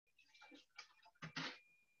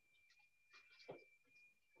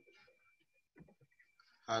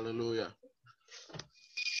Hallelujah.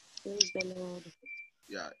 Praise the Lord.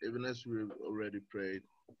 Yeah, even as we already prayed,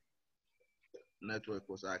 network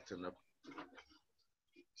was acting up.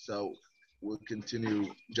 So we'll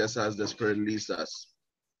continue just as the Spirit leads us.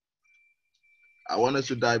 I want us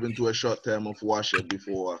to dive into a short term of worship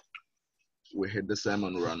before we hit the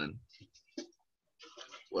sermon running.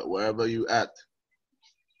 Wherever you at,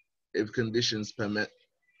 if conditions permit,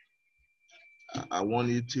 I want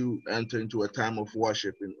you to enter into a time of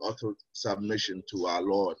worship in utter submission to our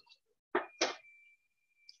Lord.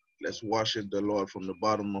 Let's worship the Lord from the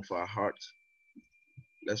bottom of our hearts.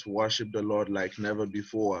 Let's worship the Lord like never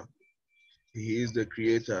before. He is the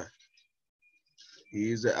Creator.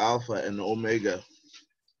 He is the Alpha and the Omega.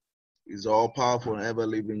 He's all powerful and ever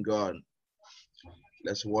living God.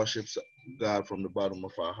 Let's worship God from the bottom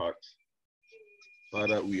of our hearts.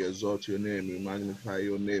 Father, we exalt your name. We magnify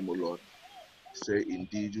your name, O Lord. Say,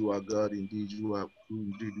 indeed you are God. Indeed you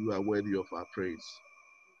are worthy of our praise.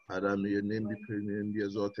 Father, may your name be praised and be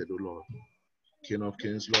exalted, O Lord. King of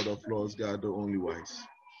kings, Lord of lords, God the only wise.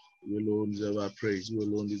 You alone deserve our praise. You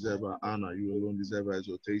alone deserve our honor. You alone deserve our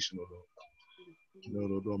exaltation, O Lord.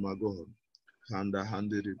 Lord, oh my God. Kanda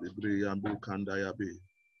handed it, Yambu Kanda Yabe.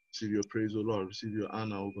 Receive your praise, O Lord. Receive your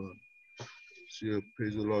honor, O God. Receive your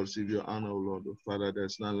praise, O Lord. Receive your honor, O Lord. Oh, Father,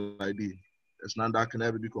 there's none like thee. There's none that can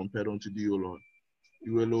ever be compared unto thee, O Lord.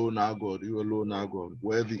 You alone are God. You alone are God.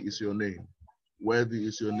 Worthy is your name. Worthy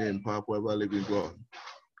is your name, powerful ever living God.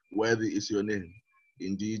 Worthy is your name.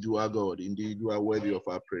 Indeed you are God. Indeed you are worthy of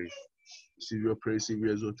our praise. Receive your praise, receive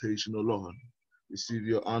your exaltation, O Lord. Receive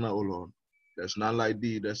your honor, O Lord. There's none like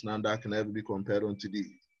thee. There's none that can ever be compared unto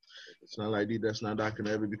thee. There's none like thee. There's none that can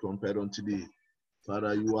ever be compared unto thee.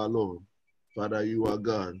 Father, you are Lord. Father, you are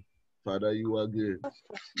God. Father, you are good.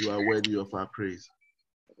 You are worthy of our praise.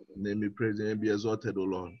 Name be praised and be exalted, O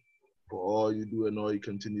Lord, for all you do and all you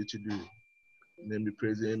continue to do. Name be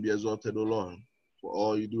praised and be exalted, O Lord, for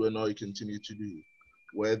all you do and all you continue to do.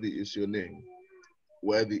 Worthy is your name.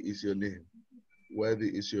 Worthy is your name. Worthy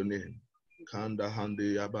is your name. Kanda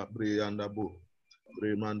hande yaba bre yanda bo.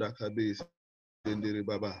 Bre manda kabe sendere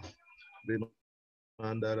baba. Bre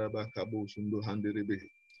manda raba kabo sundu hande rebe.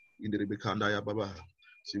 Indere kanda ya baba.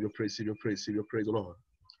 Receive your praise, receive your praise, receive your praise, O Lord.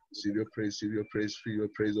 Receive your praise, receive your praise, receive your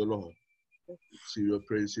praise, O Lord. Receive your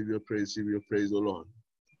praise, receive your praise, receive your praise, O Lord.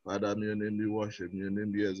 Father, may your name be worshipped, may your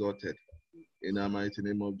name be exalted. In the mighty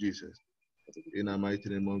name of Jesus. In the mighty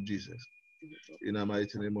name of Jesus. In the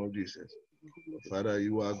mighty name of Jesus. Father,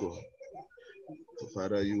 you are God.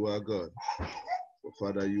 Father, you are God.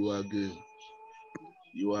 Father, you are good.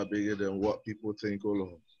 You are bigger than what people think, O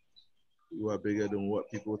Lord. You are bigger than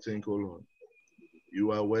what people think, O Lord.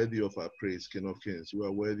 You are worthy of our praise, King of Kings. You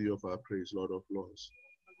are worthy of our praise, Lord of Lords.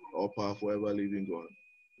 All powerful, ever living God.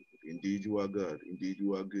 Indeed, you are God. Indeed,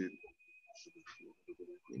 you are good.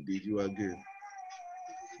 Indeed, you are good.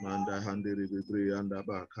 Manda handere bebre anda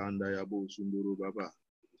ba kanda yabo sunduru baba.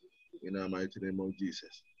 In the mighty name of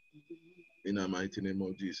Jesus. In the mighty name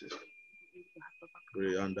of Jesus.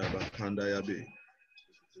 Pray anda ba kanda yabe.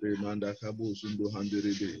 Pray manda kabo sundu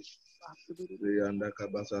handere be. Pray anda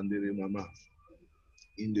kabasandere mama.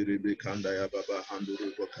 Indere be kanda yababa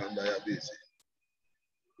handuru ba kanda yabe.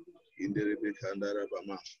 Indere be kanda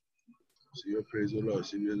rabama. See your praise, O Lord.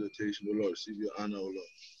 See your exaltation, O Lord. See your honor, O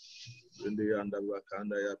Lord. Rende anda ba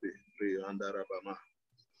kanda yabe. Pray anda rabama.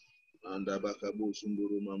 Anda bakabu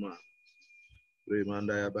sunduru mama. Pray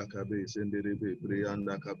manda yabakabe sendere be. Pray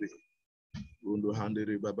anda kabe. Rundu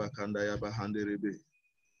handere baba kanda yaba handere be.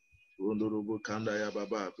 Rundu rubu kanda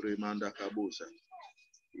yababa. Pray manda kabusa.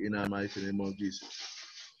 In the mighty name of Jesus.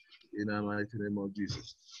 In the mighty name of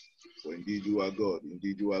Jesus. For indeed you are God.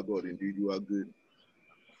 Indeed you are God. Indeed you are good.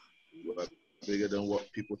 You are bigger than what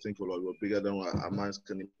people think, O Lord. You are bigger than what our minds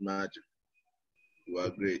can imagine. You are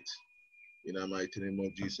great. In the mighty name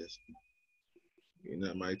of Jesus. In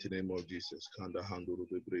the mighty name of Jesus. Kanda handuru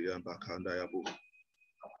bebre yamba kanda yabu.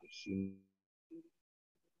 Sundu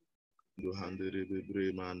handere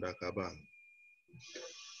bebre manda kaba.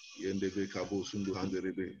 Yende be kabo sundu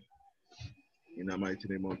handere be. In the mighty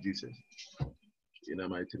name of Jesus. In the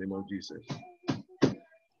mighty name of Jesus.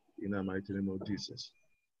 In the mighty name of Jesus.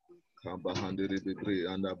 Kamba handere bebre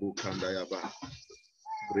anda bu kanda yaba.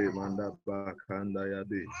 Bre manda ba kanda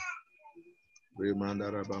yabe. Bre manda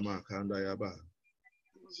rabama kanda yaba.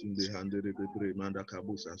 Sunde handere bebre manda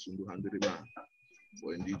kabusa sundu handere ma.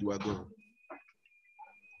 For indeed you are God.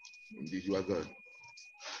 Indeed you are God.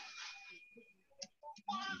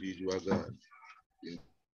 Indeed you are God.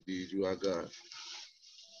 Indeed you are God.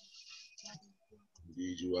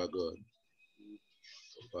 Indeed you are God.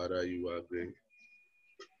 Father, you are great.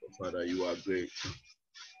 Father, you are great.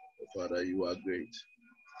 Father, you are great.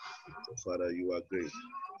 Father, you are great.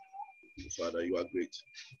 Father, you are great.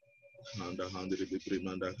 Handa handiri bibri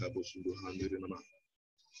manda kabo sundu handiri nama.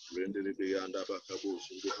 Rendiri biyanda bakabo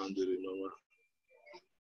sundu handiri nama.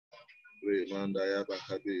 Re manda ya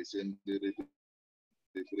bakabe sendiri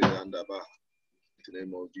bibri yanda ba. In the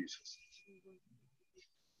name of Jesus.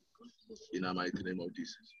 In the mighty name of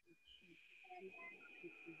Jesus.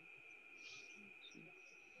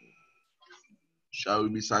 Shall we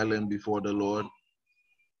be silent before the Lord?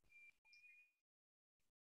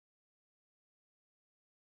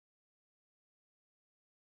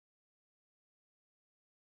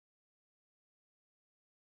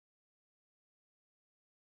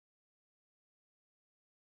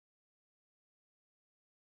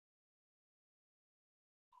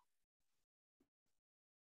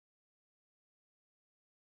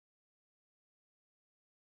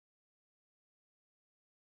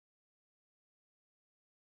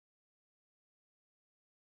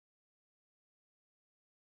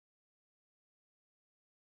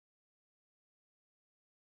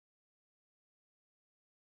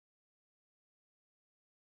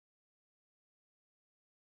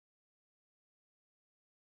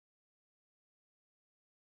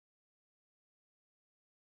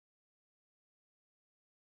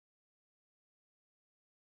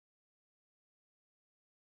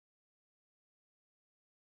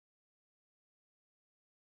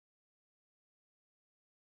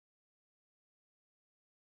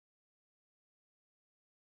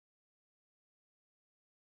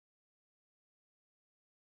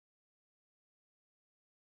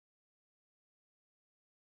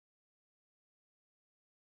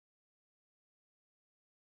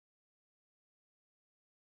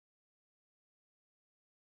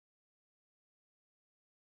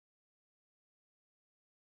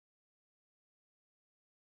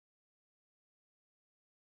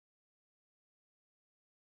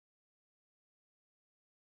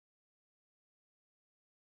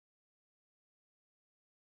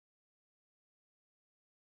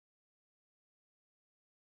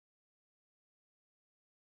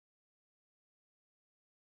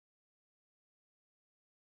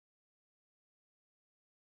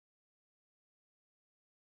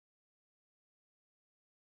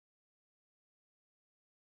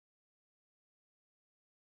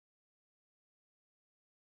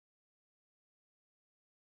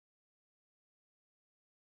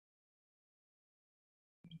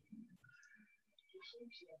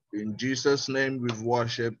 In Jesus' name we've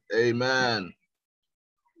worshipped. Amen.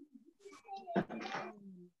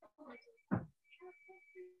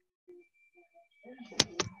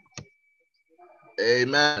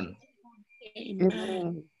 Amen.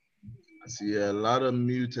 Amen. I see a lot of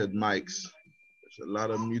muted mics. There's a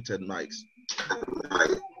lot of muted mics.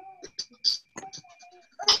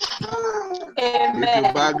 Amen. If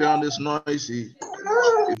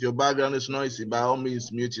your background is noisy, by all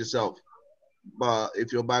means mute yourself. But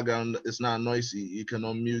if your background is not noisy, you can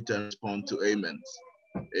unmute and respond to amen.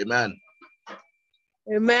 Amen.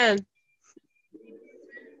 Amen.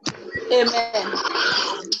 Amen.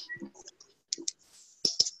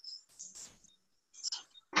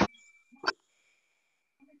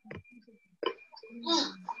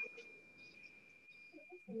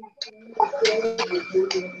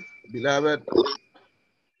 Beloved,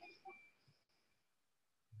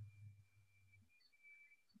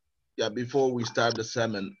 before we start the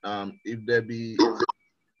sermon, if there be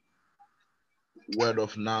word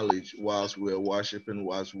of knowledge whilst we're worshiping,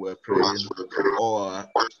 whilst we're praying, or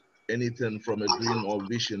anything from a dream or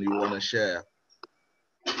vision you want to share,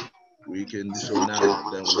 we can do so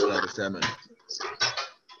now. Then we'll start the sermon.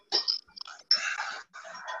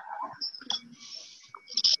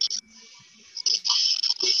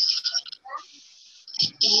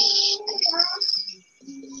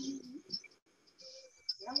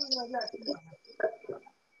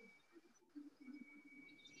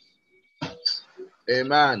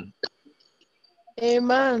 Amen.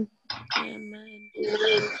 Amen. Amen.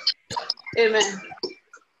 Amen.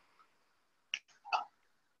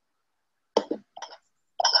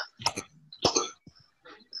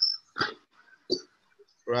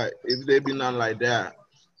 Right. If there be none like that,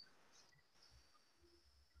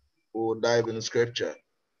 we'll dive into scripture.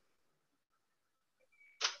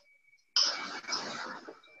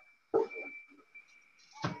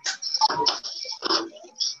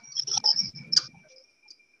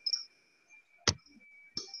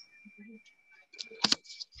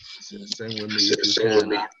 Sing with me if you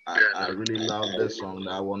can. I really love this song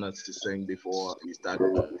that I want us to sing before we start.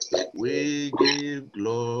 We give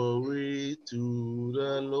glory to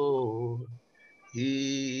the Lord.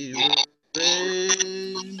 He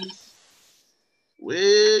reigns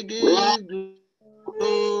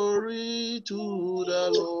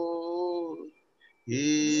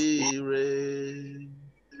He reigns.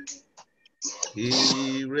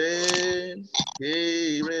 He reigns.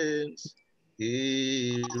 He reigns.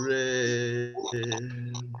 He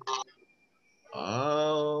reigns.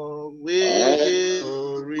 Oh, we give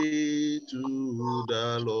glory to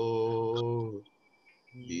the Lord.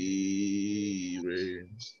 He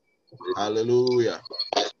reigns. Hallelujah.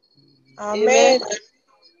 Amen.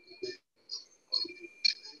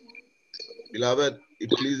 Beloved,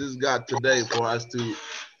 it pleases God today for us to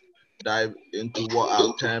dive into what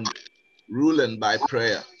I've termed ruling by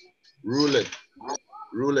prayer.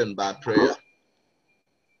 Ruling by prayer.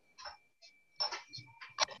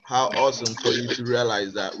 How awesome for you to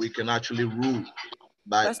realize that we can actually rule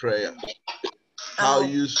by prayer. How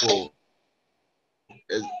useful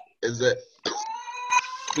is it?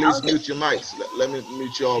 Please mute your mics. Let me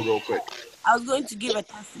mute you all real quick. I was going to give a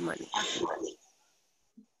testimony.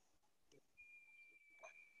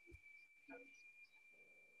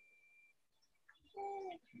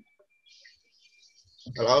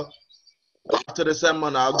 Hello? After the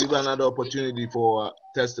sermon, I'll give another opportunity for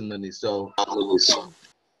testimony. So,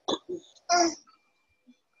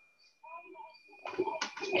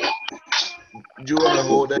 do you want to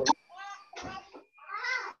hold it?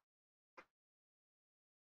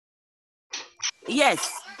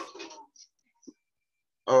 Yes.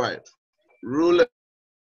 All right. Ruling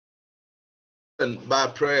by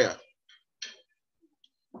prayer.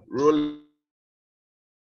 Ruling.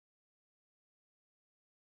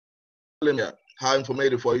 How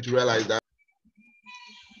informative for you to realize that.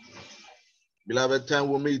 Beloved, turn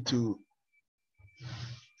with me to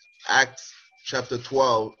Acts chapter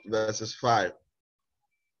 12, verses 5.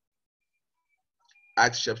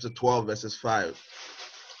 Acts chapter 12, verses 5.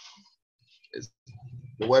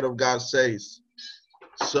 The word of God says,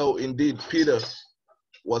 so indeed Peter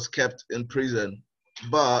was kept in prison,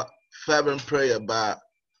 but fervent prayer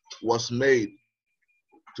was made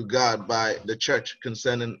to God by the church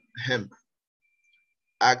concerning him.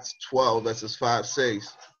 Acts 12, verses 5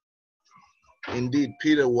 says, indeed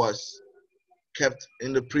Peter was kept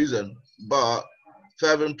in the prison, but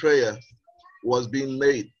fervent prayer was being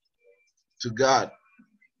made to God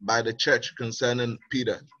by the church concerning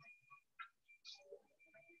Peter.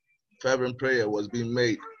 Fervent prayer was being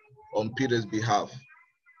made on Peter's behalf.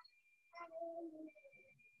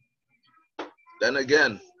 Then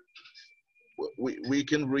again, we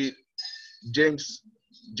can read James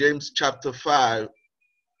chapter 5,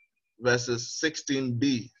 verses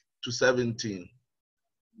 16b to 17.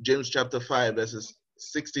 James chapter 5, verses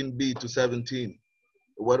 16b to 17.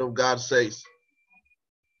 The word of God says,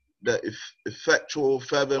 the effectual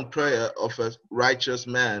fervent prayer of a righteous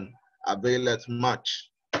man availeth much.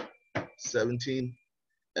 17.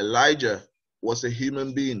 Elijah was a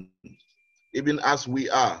human being, even as we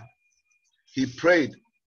are. He prayed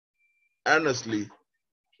earnestly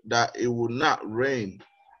that it would not rain,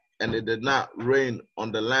 and it did not rain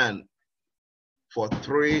on the land for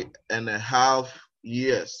 3.5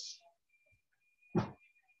 years.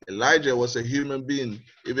 Elijah was a human being,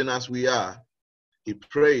 even as we are. He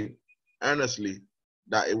prayed earnestly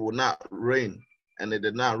that it would not rain, and it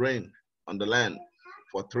did not rain on the land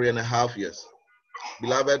for 3.5 years.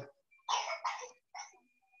 Beloved,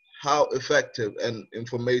 how effective and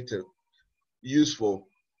informative, useful,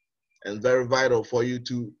 and very vital for you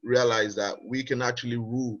to realize that we can actually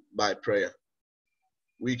rule by prayer.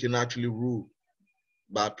 We can actually rule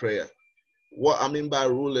by prayer. What I mean by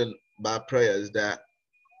ruling by prayer is that,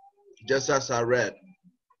 just as I read,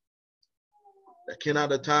 the king at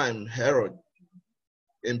the time, Herod,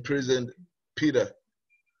 imprisoned Peter.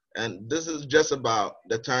 And this is just about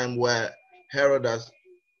the time where Herod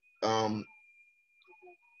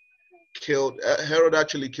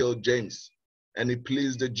actually killed James, and he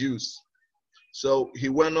pleased the Jews. So he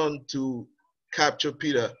went on to capture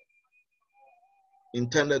Peter,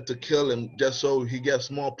 intended to kill him just so he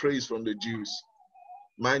gets more praise from the Jews.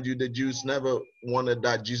 Mind you, the Jews never wanted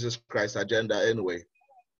that Jesus Christ agenda anyway.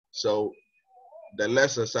 So the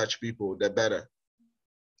lesser such people, the better.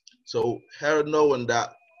 So Herod, knowing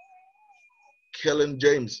that killing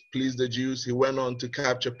James pleased the Jews, he went on to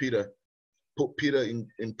capture Peter, put Peter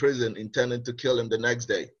in prison, intending to kill him the next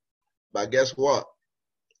day. But guess what?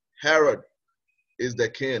 Herod is the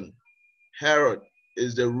king. Herod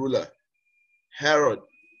is the ruler. Herod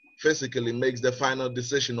physically makes the final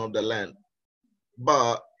decision of the land.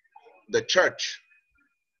 But the church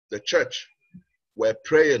were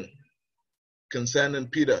praying concerning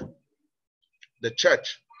Peter. The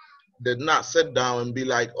church did not sit down and be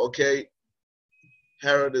like, okay,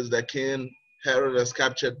 Herod is the king. Herod has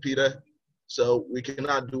captured Peter, so we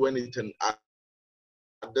cannot do anything at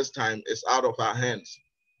this time. It's out of our hands.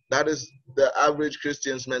 That is the average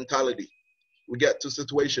Christian's mentality. We get to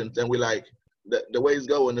situations and we like, the way it's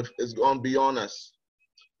going, it's gone beyond us.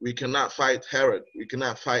 We cannot fight Herod. We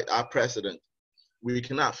cannot fight our president. We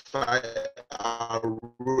cannot fight our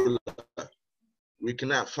ruler. We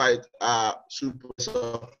cannot fight our super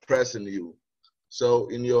suppressing you. So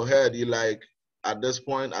in your head, you like, at this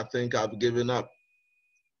point, I think I've given up.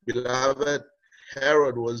 Beloved,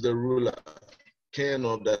 Herod was the ruler, king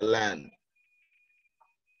of the land.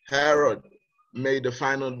 Herod made the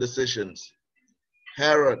final decisions.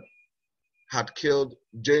 Herod had killed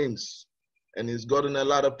James, and he's gotten a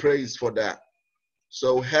lot of praise for that.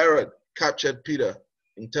 So Herod captured Peter,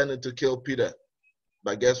 intended to kill Peter.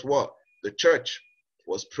 But guess what? The church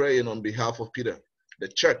was praying on behalf of Peter. The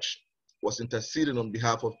church was interceding on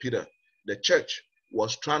behalf of Peter. The church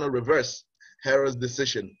was trying to reverse Herod's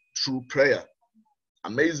decision through prayer.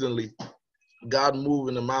 Amazingly, God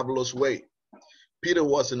moved in a marvelous way. Peter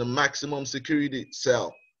was in a maximum security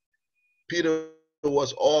cell. Peter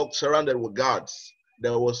was all surrounded with guards.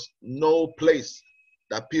 There was no place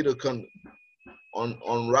that Peter can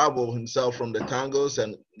unravel himself from the tangles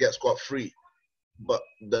and get scot-free. But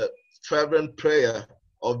the fervent prayer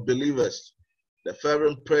of believers, the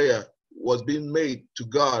fervent prayer was being made to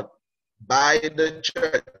God by the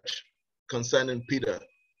church concerning Peter.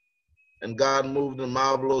 And God moved in a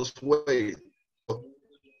marvelous way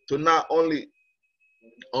to not only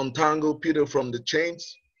untangle Peter from the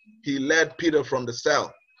chains, he led Peter from the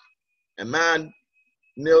cell. A man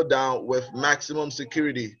knelt down with maximum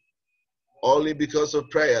security. Only because of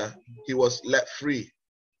prayer, he was let free.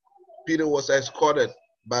 Peter was escorted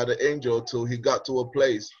by the angel till he got to a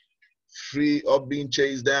place free of being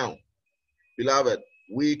chased down. Beloved,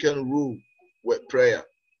 we can rule with prayer.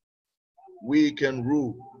 We can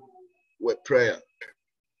rule with prayer.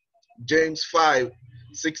 James 5,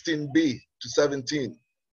 16b to 17.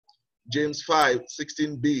 James 5,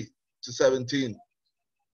 16b to 17.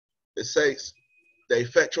 It says, the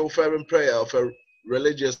effectual fervent prayer of a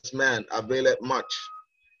religious man availeth much.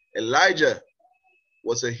 Elijah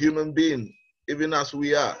was a human being, even as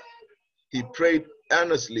we are. He prayed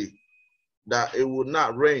earnestly that it would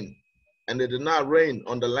not rain, and it did not rain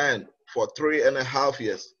on the land for 3.5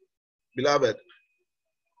 years. Beloved,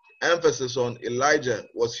 emphasis on Elijah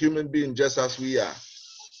was human being just as we are.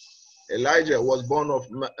 Elijah was born of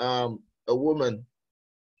a woman.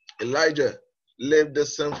 Elijah lived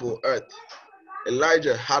this sinful earth.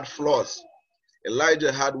 Elijah had flaws.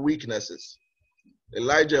 Elijah had weaknesses.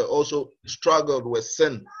 Elijah also struggled with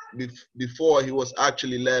sin before he was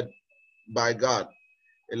actually led by God.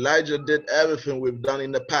 Elijah did everything we've done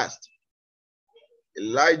in the past.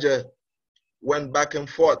 Elijah went back and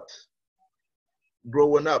forth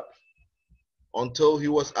growing up until he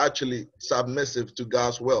was actually submissive to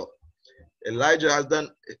God's will. Elijah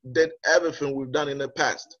did everything we've done in the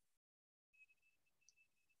past.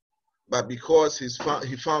 But because he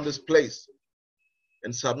found his place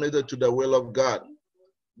and submitted to the will of God,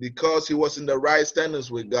 because he was in the right standings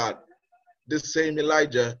with God, this same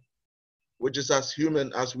Elijah, which is as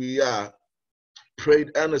human as we are, prayed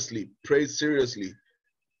earnestly, prayed seriously,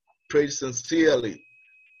 prayed sincerely,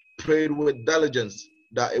 prayed with diligence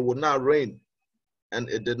that it would not rain, and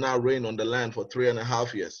it did not rain on the land for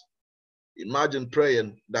 3.5 years. Imagine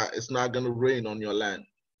praying that it's not going to rain on your land,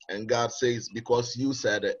 and God says, because you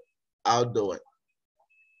said it, I'll do it.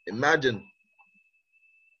 Imagine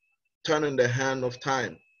turning the hand of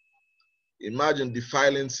time. Imagine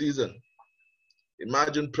defiling season.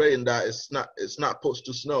 Imagine praying that it's not supposed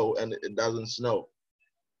to snow and it doesn't snow,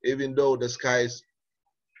 even though the skies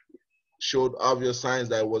showed obvious signs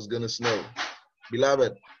that it was going to snow.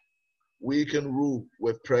 Beloved, we can rule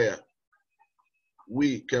with prayer.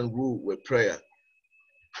 We can rule with prayer.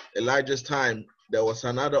 Elijah's time, there was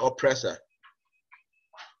another oppressor.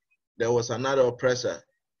 There was another oppressor.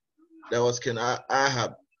 There was King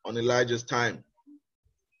Ahab on Elijah's time.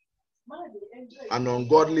 An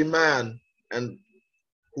ungodly man, and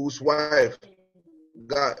whose wife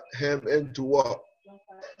got him into war.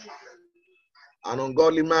 An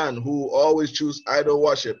ungodly man who always chose idol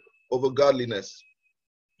worship over godliness.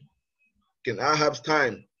 King Ahab's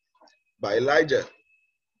time. By Elijah,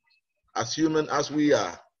 as human as we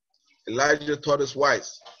are, Elijah taught us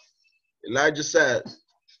wise. Elijah said,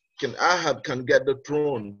 King Ahab can get the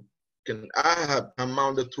throne. King Ahab can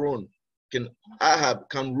mount the throne. King Ahab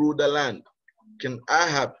can rule the land. King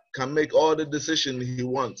Ahab can make all the decisions he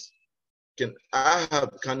wants. King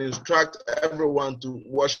Ahab can instruct everyone to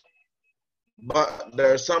worship. But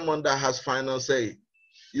there's someone that has final say.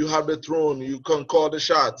 You have the throne, you can call the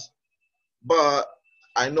shots. But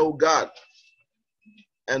I know God.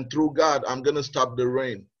 And through God, I'm going to stop the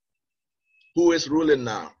rain. Who is ruling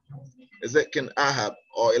now? Is it King Ahab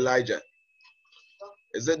or Elijah?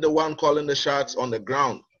 Is it the one calling the shots on the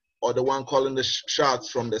ground or the one calling the shots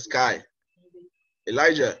from the sky?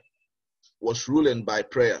 Elijah was ruling by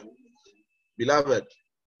prayer. Beloved,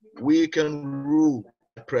 we can rule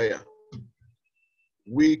by prayer.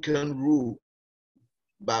 We can rule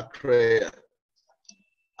by prayer.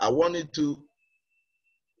 I wanted to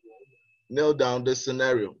nail down this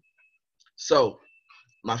scenario. So,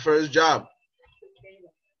 my first job,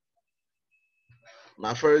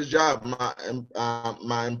 my first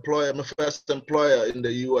employer in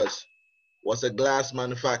the U.S. was a glass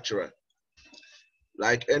manufacturer.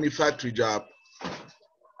 Like any factory job,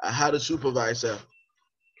 I had a supervisor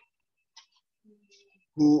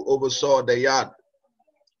who oversaw the yard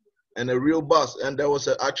and a real boss, and there was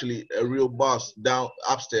actually a real boss down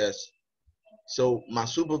upstairs. So my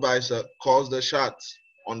supervisor calls the shots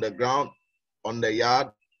on the ground, on the yard.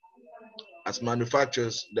 As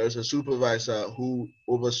manufacturers, there's a supervisor who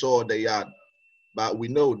oversaw the yard, but we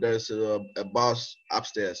know there's a boss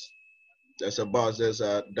upstairs. There's a boss, there's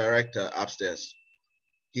a director upstairs.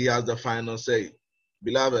 He has the final say.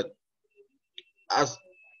 Beloved, as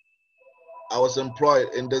I was employed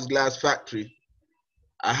in this glass factory,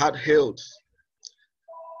 I had hailed.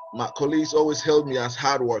 My colleagues always hailed me as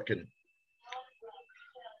hardworking.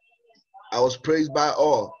 I was praised by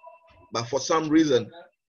all, but for some reason,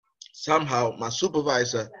 somehow my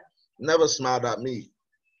supervisor never smiled at me.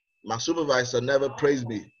 My supervisor never praised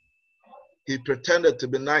me. He pretended to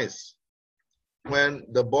be nice when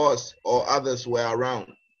the boss or others were around.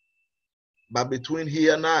 But between he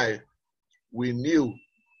and I, we knew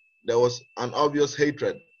there was an obvious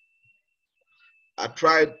hatred. I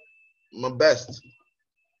tried my best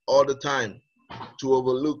all the time to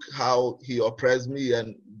overlook how he oppressed me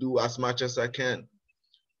and do as much as I can.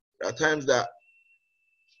 There are times that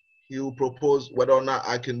he will propose whether or not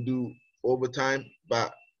I can do overtime,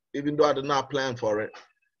 but even though I did not plan for it,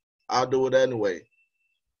 I'll do it anyway.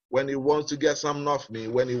 When he wants to get something off me,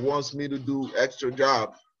 when he wants me to do extra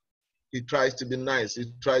job, he tries to be nice.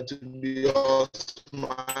 He tries to be all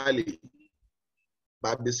smiley.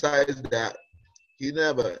 But besides that, he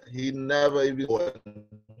never even went.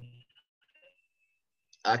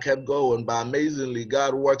 I kept going, but amazingly,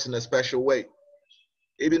 God works in a special way.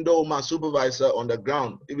 Even though my supervisor on the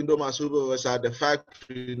ground, even though my supervisor at the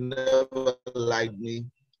factory never liked me,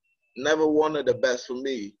 never wanted the best for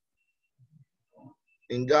me,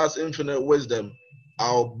 in God's infinite wisdom,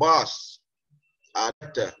 our boss, our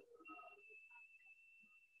director,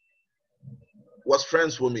 was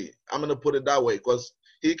friends with me. I'm going to put it that way because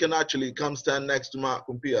he can actually come stand next to my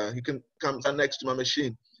computer. He can come stand next to my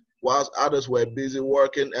machine whilst others were busy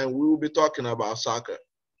working, and we will be talking about soccer.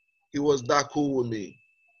 He was that cool with me.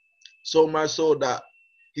 So much so that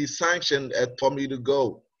he sanctioned it for me to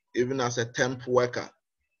go, even as a temp worker.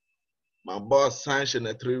 My boss sanctioned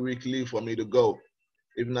a 3-week leave for me to go,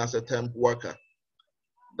 even as a temp worker.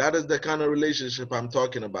 That is the kind of relationship I'm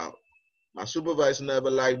talking about. My supervisor never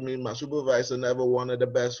liked me. My supervisor never wanted the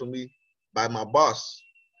best for me. But my boss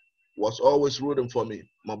was always rooting for me.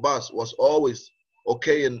 My boss was always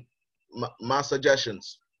okaying my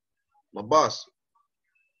suggestions. My boss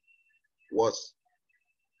was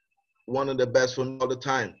one of the best for me all the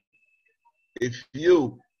time. If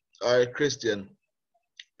you are a Christian,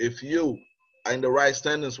 if you are in the right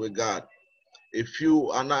standings with God, if you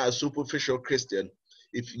are not a superficial Christian,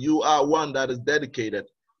 if you are one that is dedicated,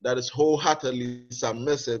 that is wholeheartedly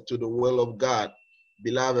submissive to the will of God,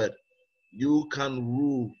 beloved, you can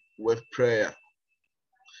rule with prayer.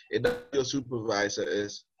 It doesn't matter who your supervisor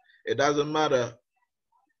is. It doesn't matter.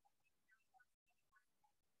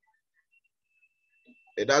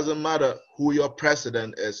 It doesn't matter who your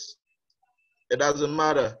president is. It doesn't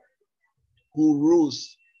matter who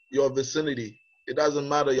rules your vicinity. It doesn't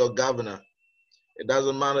matter your governor. It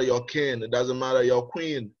doesn't matter your king. It doesn't matter your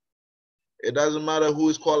queen. It doesn't matter who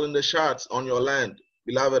is calling the shots on your land.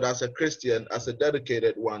 Beloved, as a Christian, as a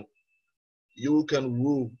dedicated one, you can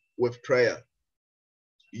rule with prayer.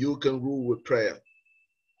 You can rule with prayer.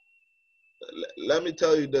 Let me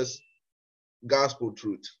tell you this gospel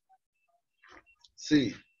truth.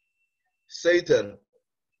 See, Satan,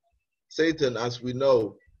 as we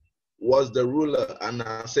know, was the ruler, and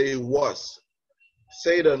I say was.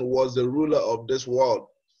 Satan was the ruler of this world.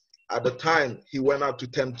 At the time, he went out to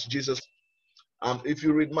tempt Jesus. If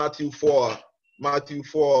you read Matthew 4,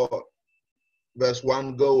 verse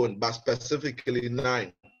 1 going, but specifically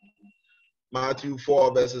 9. Matthew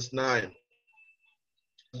 4, verses 9.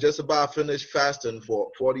 Just about finished fasting for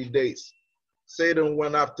 40 days. Satan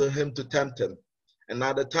went after him to tempt him. And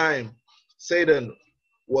at the time, Satan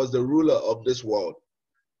was the ruler of this world.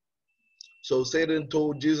 So Satan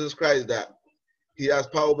told Jesus Christ that he has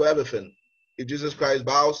power over everything. If Jesus Christ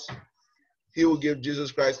bows, he will give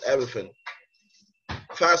Jesus Christ everything.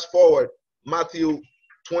 Fast forward, Matthew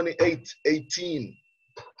 28:18.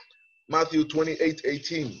 Matthew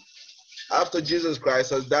 28:18. After Jesus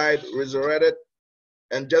Christ has died, resurrected,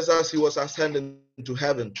 and just as he was ascending to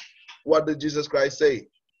heaven, what did Jesus Christ say?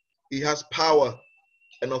 He has power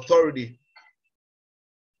and authority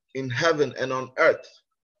in heaven and on earth.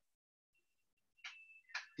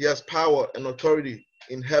 He has power and authority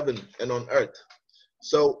in heaven and on earth.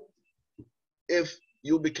 So if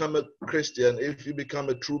you become a Christian, if you become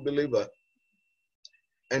a true believer,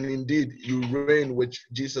 and indeed you reign with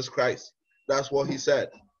Jesus Christ, that's what he said.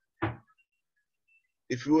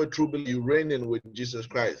 If you are a true believer, you reign in with Jesus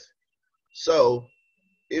Christ. So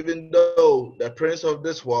even though the prince of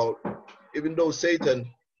this world, even though Satan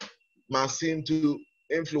must seem to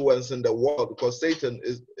influence in the world, because Satan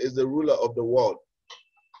is the ruler of the world,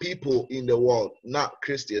 people in the world, not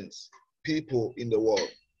Christians, people in the world,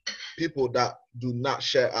 people that do not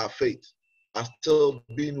share our faith are still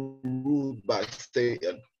being ruled by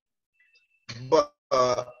Satan. But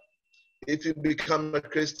if you become a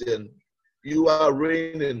Christian, you are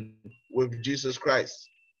reigning with Jesus Christ.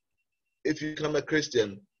 If you become a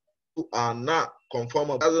Christian, you are not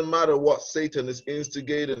conformable. It doesn't matter what Satan is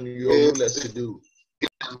instigating your rulers to do.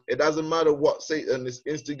 It doesn't matter what Satan is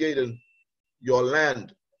instigating your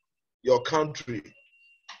land, your country,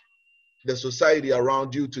 the society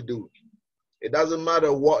around you to do. It doesn't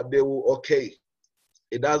matter what they will okay.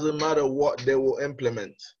 It doesn't matter what they will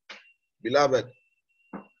implement. Beloved,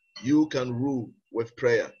 you can rule with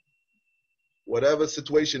prayer. Whatever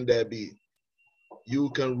situation there be,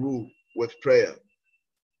 you can rule with prayer.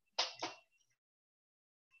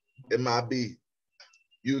 It might be,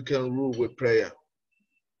 you can rule with prayer.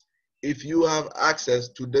 If you have access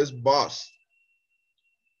to this boss,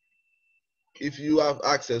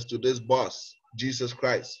 Jesus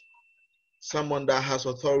Christ, someone that has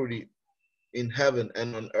authority in heaven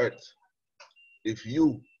and on earth, if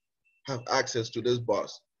you have access to this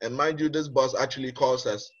boss, and mind you, this boss actually calls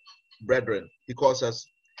us brethren, he calls us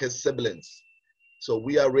his siblings, so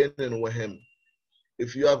we are reigning with him.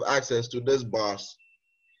 If you have access to this boss,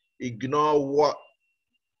 ignore what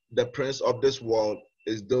the prince of this world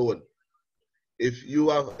is doing. If you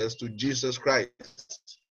have access to Jesus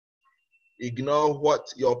Christ, ignore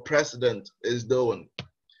what your president is doing.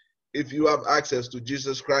 If you have access to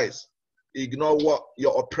Jesus Christ, ignore what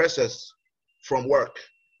your oppressors from work,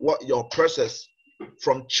 what your oppressors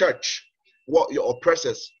from church, what your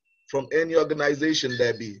oppressors from any organization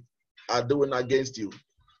there be are doing against you,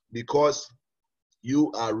 because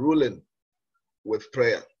you are ruling with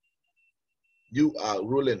prayer. You are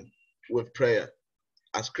ruling with prayer.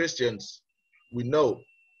 As Christians, we know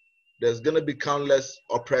there's going to be countless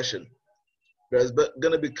oppression. There's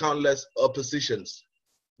going to be countless oppositions.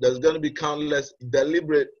 There's going to be countless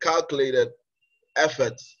deliberate, calculated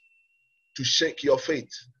efforts to shake your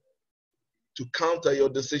faith, to counter your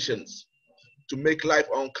decisions, to make life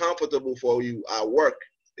uncomfortable for you at work,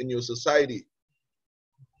 in your society,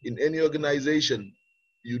 in any organization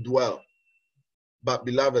you dwell. But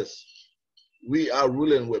beloveds, we are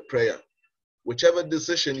ruling with prayer. Whichever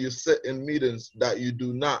decision you sit in meetings that you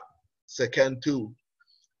do not second to,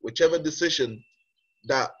 whichever decision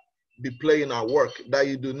that be playing at work that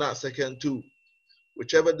you do not second to,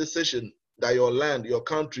 whichever decision that your land, your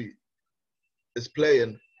country is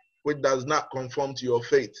playing, which does not conform to your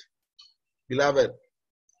faith, beloved,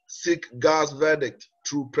 seek God's verdict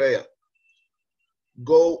through prayer.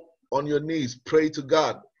 Go on your knees, pray to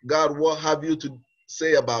God. God, what have you to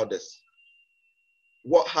say about this?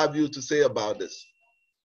 What have you to say about this?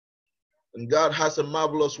 And God has a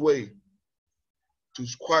marvelous way to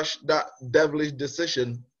squash that devilish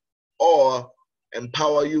decision or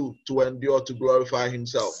empower you to endure to glorify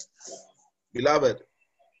himself. Beloved,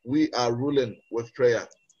 we are ruling with prayer.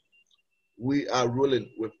 We are ruling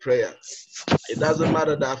with prayer. It doesn't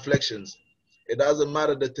matter the afflictions. It doesn't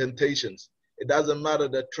matter the temptations. It doesn't matter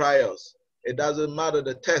the trials. It doesn't matter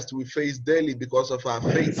the tests we face daily because of our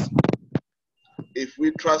faith. If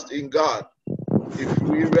we trust in God, if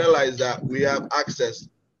we realize that we have access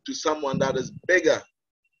to someone that is bigger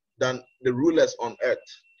than the rulers on earth,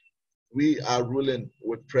 we are ruling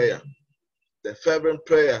with prayer. The fervent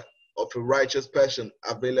prayer of a righteous person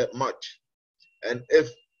availeth much. And if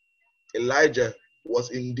Elijah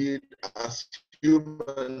was indeed as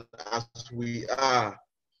human as we are,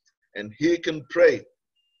 and he can pray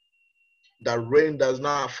that rain does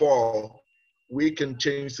not fall, we can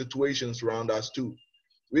change situations around us too.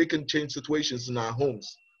 We can change situations in our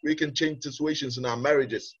homes. We can change situations in our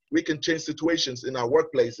marriages. We can change situations in our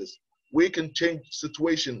workplaces. We can change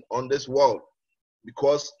situations on this world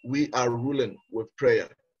because we are ruling with prayer.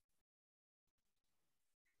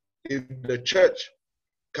 If the church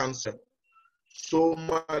can serve, so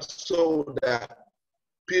much so that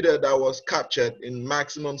Peter, that was captured in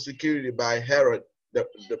maximum security by Herod,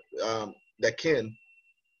 the king,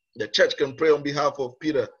 the church can pray on behalf of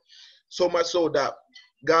Peter, so much so that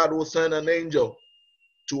God will send an angel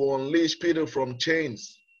to unleash Peter from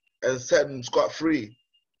chains and set him scot-free.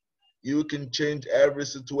 You can change every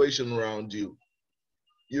situation around you.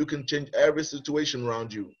 You can change every situation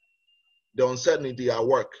around you. The uncertainty at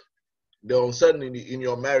work, the uncertainty in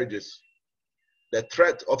your marriages, the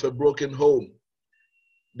threat of a broken home,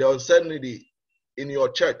 the uncertainty in your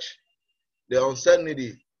church, the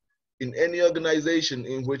uncertainty in any organization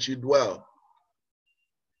in which you dwell.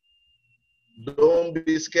 Don't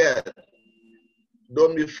be scared.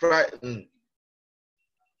 Don't be frightened.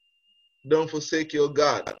 Don't forsake your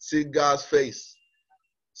God. Seek God's face.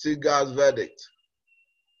 Seek God's verdict.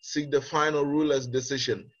 Seek the final ruler's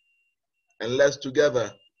decision. And let's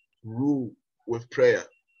together rule with prayer.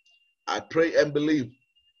 I pray and believe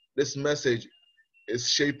this message is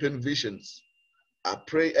shaping visions. I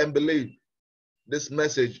pray and believe this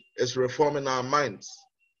message is reforming our minds.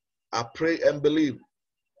 I pray and believe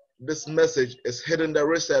this message is hitting the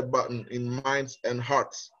reset button in minds and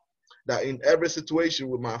hearts, that in every situation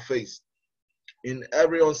we might face, in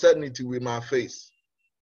every uncertainty we might face,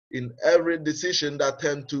 in every decision that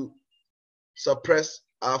tend to suppress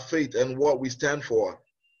our faith and what we stand for,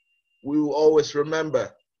 we will always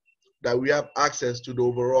remember that we have access to the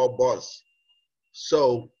overall boss,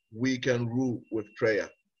 so we can rule with prayer.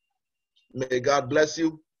 May God bless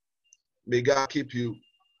you. May God keep you.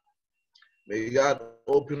 May God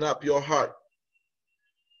open up your heart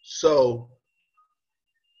so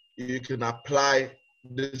you can apply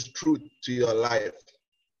this truth to your life,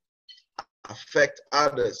 affect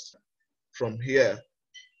others from here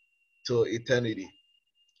to eternity.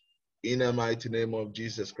 In the mighty name of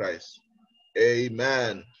Jesus Christ.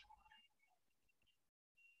 Amen.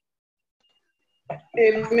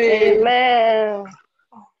 Amen. Amen.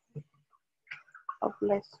 God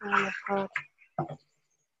bless you, man of God.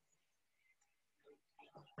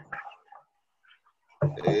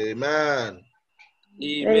 Amen.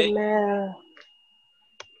 Amen.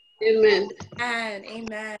 Amen.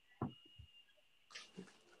 Amen.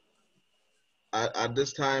 At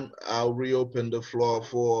this time, I'll reopen the floor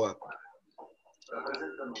for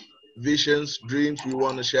visions, dreams we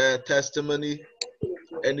want to share, testimony,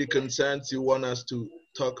 any concerns you want us to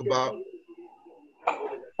talk about.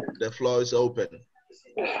 The floor is open.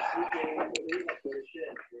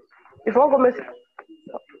 Before Gomez,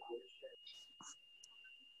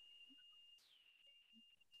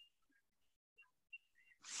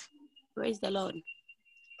 Praise the Lord.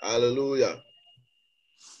 Hallelujah.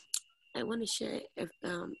 I want to share a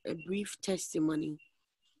brief testimony,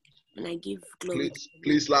 and I give glory.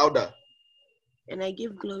 Please louder. And I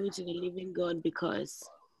give glory to the living God, because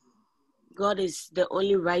God is the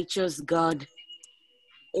only righteous God.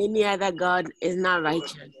 Any other God is not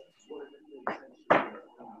righteous.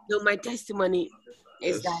 So my testimony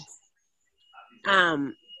is that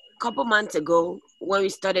couple months ago, when we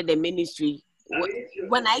started the ministry,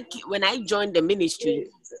 when I joined the ministry,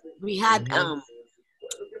 we had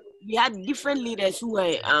different leaders who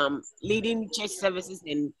were leading church services,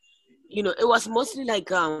 and it was mostly like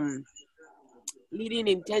leading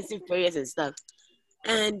intensive prayers and stuff.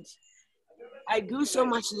 And I grew so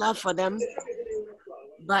much love for them,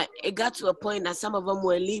 but it got to a point that some of them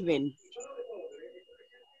were leaving.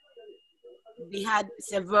 They had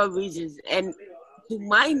several reasons, and to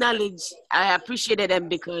my knowledge, I appreciated them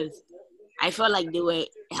because I felt like they were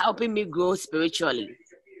helping me grow spiritually.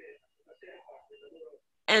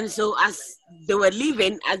 And so as they were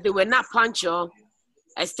leaving, as they were not punctual,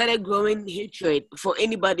 I started growing hatred for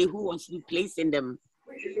anybody who was replacing them.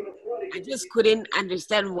 I just couldn't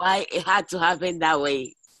understand why it had to happen that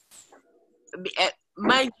way.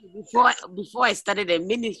 Mind you, before I started the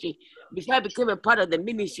ministry, before I became a part of the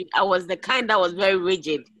ministry, I was the kind that was very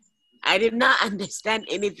rigid. I did not understand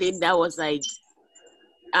anything that was like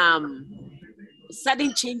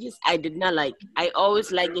sudden changes. I did not like. I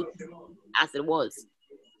always liked it as it was.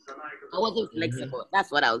 I wasn't flexible.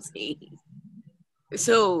 That's what I was saying.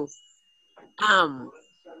 So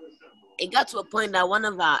it got to a point that one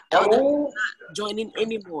of our elders was not joining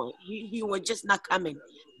anymore. He was just not coming.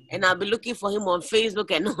 And I'll be looking for him on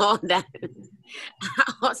Facebook and all that.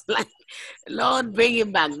 I was like, Lord, bring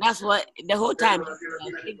him back. That's what the whole time.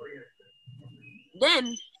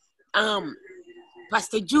 Then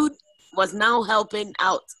Pastor Jude was now helping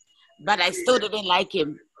out, but I still didn't like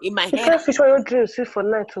him. In my You head, can't fish what you drink sweet for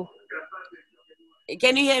night too.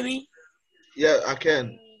 can you hear me? Yeah, I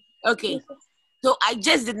can. Okay. So I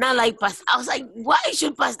just did not like Pastor. I was like, why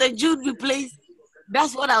should Pastor Jude be placed?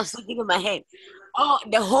 That's what I was thinking in my head. Oh,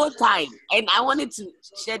 the whole time. And I wanted to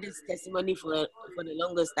share this testimony for the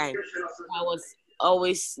longest time. I was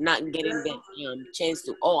always not getting the chance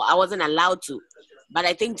to, I wasn't allowed to. But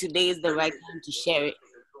I think today is the right time to share it.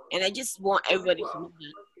 And I just want everybody to know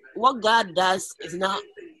that what God does is not,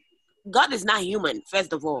 God is not human,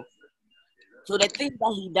 first of all. So the things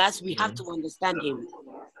that he does, we have to understand him.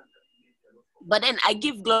 But then I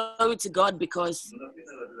give glory to God because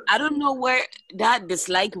I don't know where that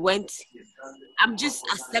dislike went. I'm just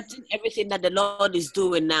accepting everything that the Lord is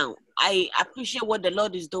doing now. I appreciate what the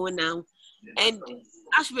Lord is doing now. And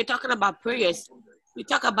as we're talking about prayers, we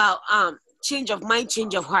talk about change of mind,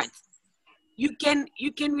 change of heart. You can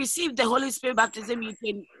receive the Holy Spirit baptism, you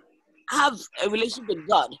can have a relationship with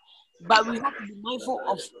God, but we have to be mindful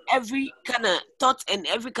of every kind of thought and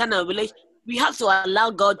every kind of relation. We have to allow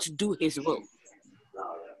God to do his will.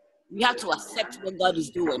 We have to accept what God is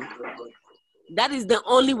doing. That is the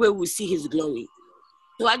only way we see his glory.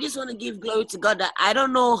 So I just want to give glory to God that I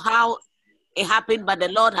don't know how it happened, but the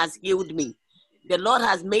Lord has healed me. The Lord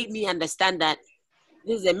has made me understand that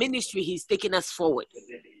this is a ministry he's taking us forward.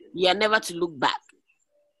 We are never to look back.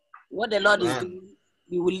 What the Lord is doing,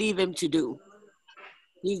 we will leave him to do.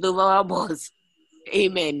 He's the overall boss.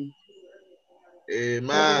 Amen.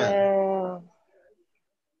 Amen.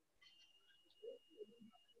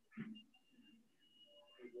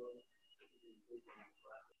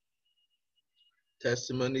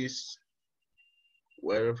 Testimonies,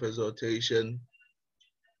 word of exhortation,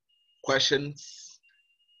 questions,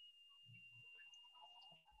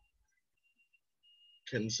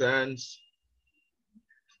 concerns.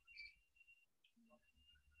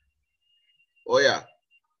 Oh yeah,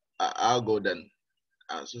 I'll go then.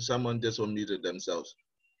 So someone just unmuted themselves.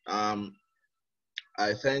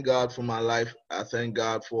 I thank God for my life. I thank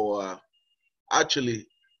God for actually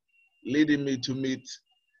leading me to meet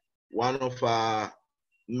one of our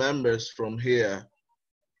members from here,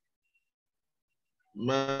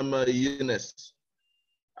 Mama Eunice.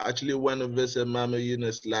 I actually went to visit Mama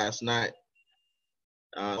Eunice last night.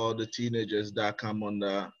 All the teenagers that come on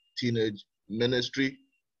the teenage ministry,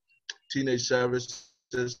 teenage services,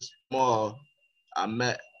 more. I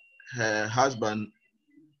met her husband,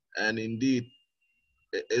 and indeed,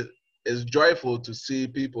 it's joyful to see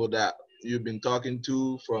people that you've been talking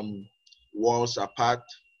to from worlds apart.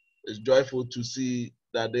 It's joyful to see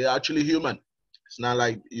that they're actually human. It's not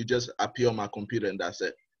like you just appear on my computer and that's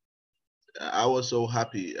it. I was so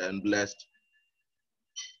happy and blessed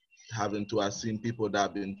having to have seen people that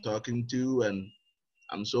I've been talking to, and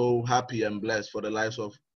I'm so happy and blessed for the lives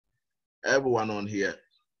of everyone on here.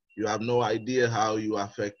 You have no idea how you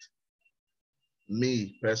affect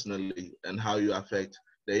me personally and how you affect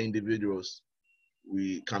the individuals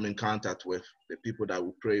we come in contact with, the people that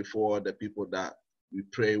we pray for, the people that we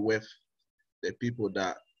pray with, the people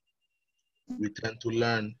that we tend to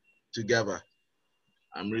learn together.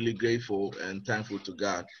 I'm really grateful and thankful to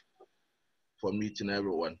God for meeting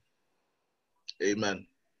everyone. Amen.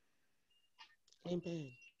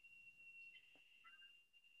 Amen.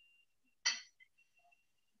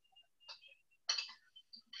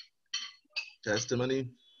 Testimony.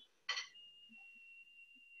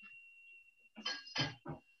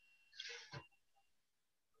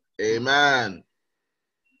 Amen.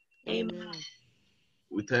 Amen.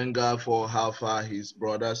 We thank God for how far he's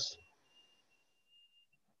brought us.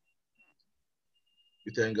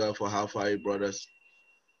 We thank God for how far he brought us.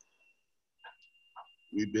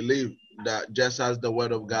 We believe that just as the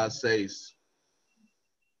word of God says,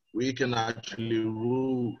 we can actually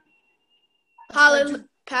rule. Hallelujah.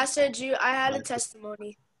 Pastor Jew, I had a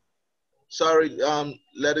testimony. Sorry,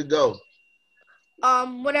 let it go.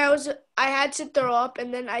 When I had to throw up,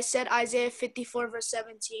 and then I said Isaiah 54 verse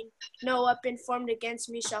 17, no weapon formed against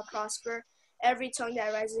me shall prosper. Every tongue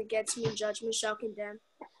that rises against me in judgment shall condemn.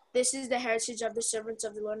 This is the heritage of the servants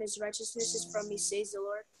of the Lord, and his righteousness is from me, says the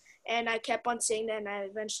Lord. And I kept on saying that, and I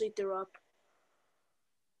eventually threw up.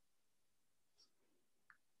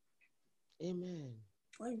 Amen.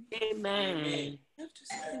 Amen. You have to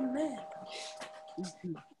say amen.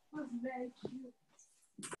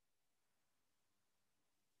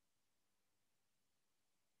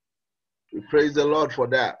 We praise the Lord for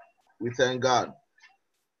that. We thank God.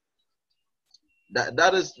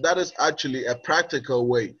 That is actually a practical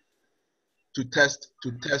way to test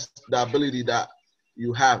the ability that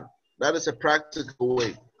you have, That is a practical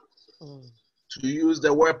way to use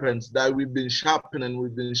the weapons that we've been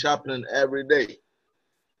sharpening every day.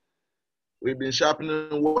 We've been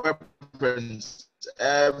sharpening weapons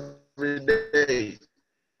every day.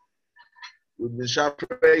 We've been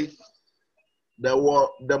sharpening.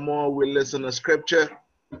 The more we listen to scripture,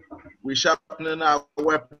 we sharpening our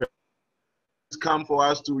weapon. It's come for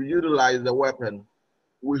us to utilize the weapon.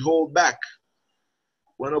 We hold back.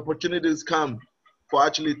 When opportunities come for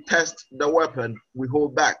actually test the weapon, we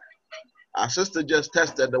hold back. Our sister just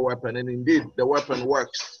tested the weapon, and indeed, the weapon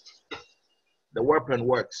works. The weapon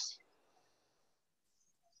works.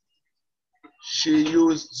 She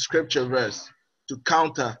used scripture verse to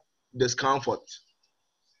counter discomfort,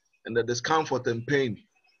 and the discomfort and pain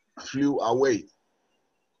flew away.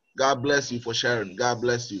 God bless you for sharing. God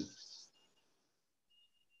bless you.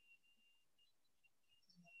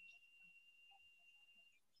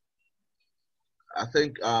 I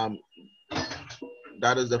think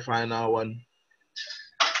that is the final one.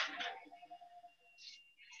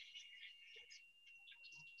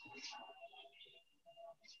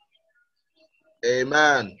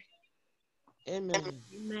 Amen. Amen.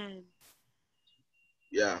 Amen.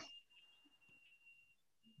 Yeah.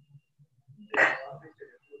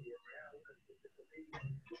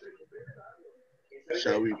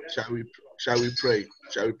 Shall we pray?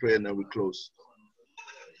 Shall we pray and then we close?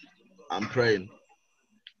 I'm praying.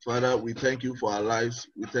 Father, we thank you for our lives.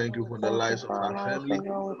 We thank you for the lives of our family.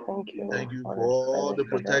 Thank you for all the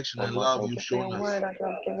protection and love you've shown us.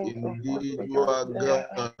 Indeed, you are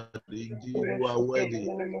God. Indeed, you are worthy.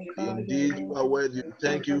 Indeed, you are worthy.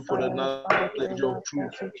 Thank you for the knowledge of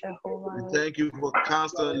truth. We thank you for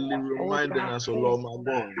constantly reminding us, O Lord,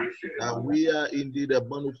 my God, that we are indeed a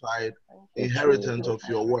bona fide inheritance of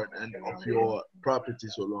your word and of your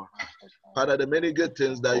properties, O Lord. Father, the many good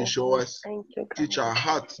things that you show us, teach our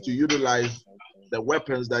hearts to utilize the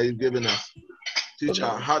weapons that you've given us. Teach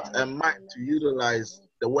our heart and mind to utilize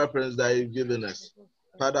the weapons that you've given us.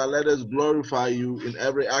 Father, let us glorify you in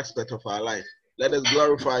every aspect of our life. Let us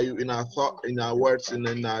glorify you in our thought, in our words, and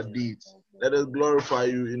in our deeds. Let us glorify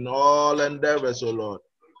you in all endeavors, O Lord,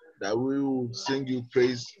 that we will sing you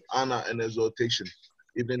praise, honor, and exaltation,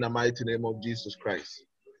 even in the mighty name of Jesus Christ.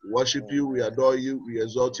 We worship you, we adore you, we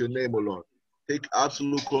exalt your name, O Lord. Take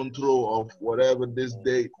absolute control of whatever this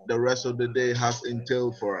day, the rest of the day has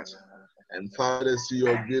entailed for us. And Father, see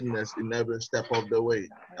your goodness in every step of the way.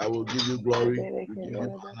 I will give you glory, we give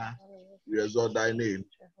you honor, we exalt thy name,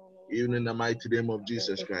 even in the mighty name of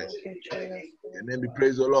Jesus Christ. Your name be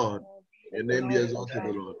praised, O Lord. Your name be exalted, O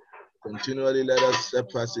Lord. Continually let us step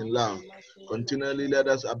fast in love. Continually let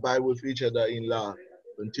us abide with each other in love.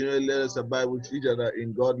 Continually let us abide with each other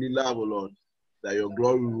in godly love, O Lord, that your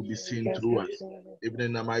glory will be seen through us, even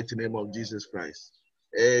in the mighty name of Jesus Christ.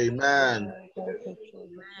 Amen.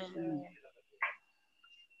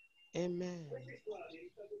 Amen.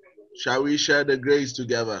 Shall we share the grace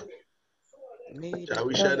together? Shall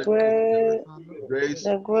we share the grace?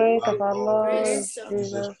 The grace of our Lord Grace of Jesus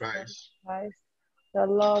Jesus Christ, Christ, the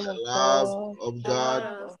love the of love God, of God,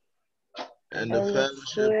 God and the and the fellowship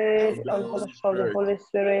spirit of the and Holy fellowship of the Spirit Holy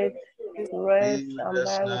Spirit rest be and with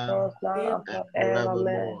us abide with now us now and and forever.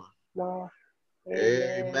 forevermore. More.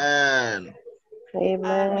 Amen. Amen.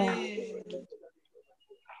 Amen. Amen.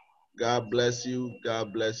 God bless you.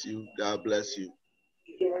 God bless you. God bless you.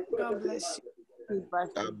 God bless you.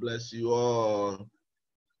 God bless you all.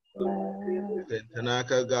 Amen. Saint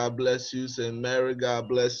Tanaka, God bless you. Saint Mary, God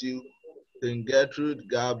bless you. Saint Gertrude,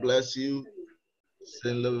 God bless you.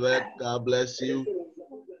 Saint Levette, God bless you.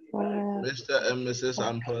 Amen. Mr. and Mrs.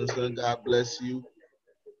 Amponson, God bless you.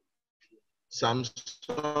 Samson,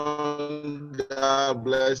 God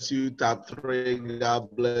bless you. Top 3,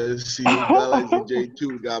 God bless you. Galaxy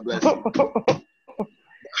J2, God bless you.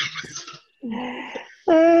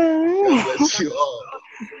 God bless you all.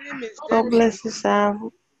 My name is God Debbie. bless you,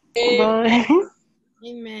 Sam. Bye.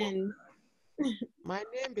 Amen. My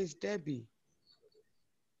name is Debbie.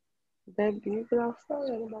 Baby, you could have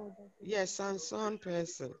started about that. Yes, I'm son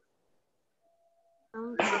person.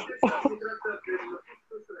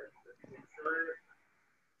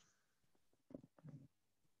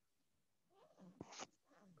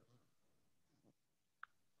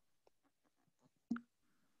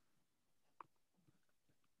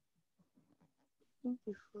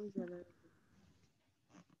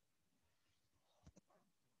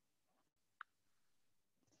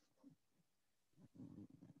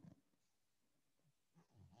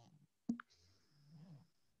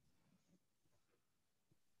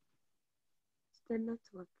 The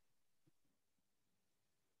network.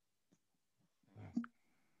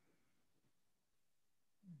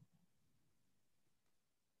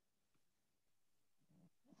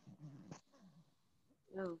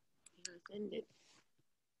 No, it has ended.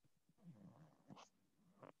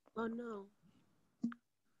 Oh no.